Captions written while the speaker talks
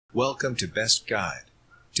Welcome to Best Guide.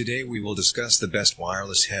 Today we will discuss the best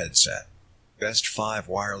wireless headset. Best 5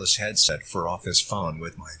 wireless headset for office phone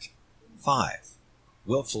with mic. 5.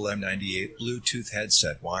 Willful M98 Bluetooth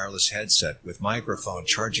headset wireless headset with microphone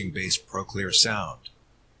charging bass pro clear sound.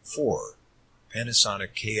 4. Panasonic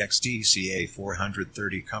KXD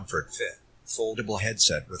CA430 Comfort Fit foldable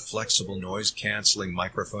headset with flexible noise cancelling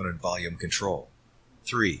microphone and volume control.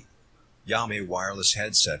 3. YAMAY wireless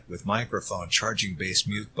headset with microphone charging bass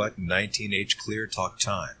mute button 19H clear talk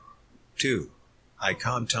time. 2.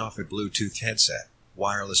 ICOMTOFIT Bluetooth headset,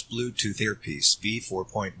 wireless Bluetooth earpiece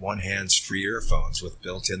v4.1 hands-free earphones with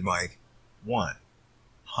built-in mic. 1.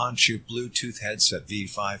 HonShoop Bluetooth headset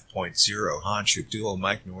v5.0 HonShoop dual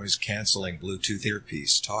mic noise cancelling Bluetooth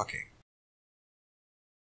earpiece talking.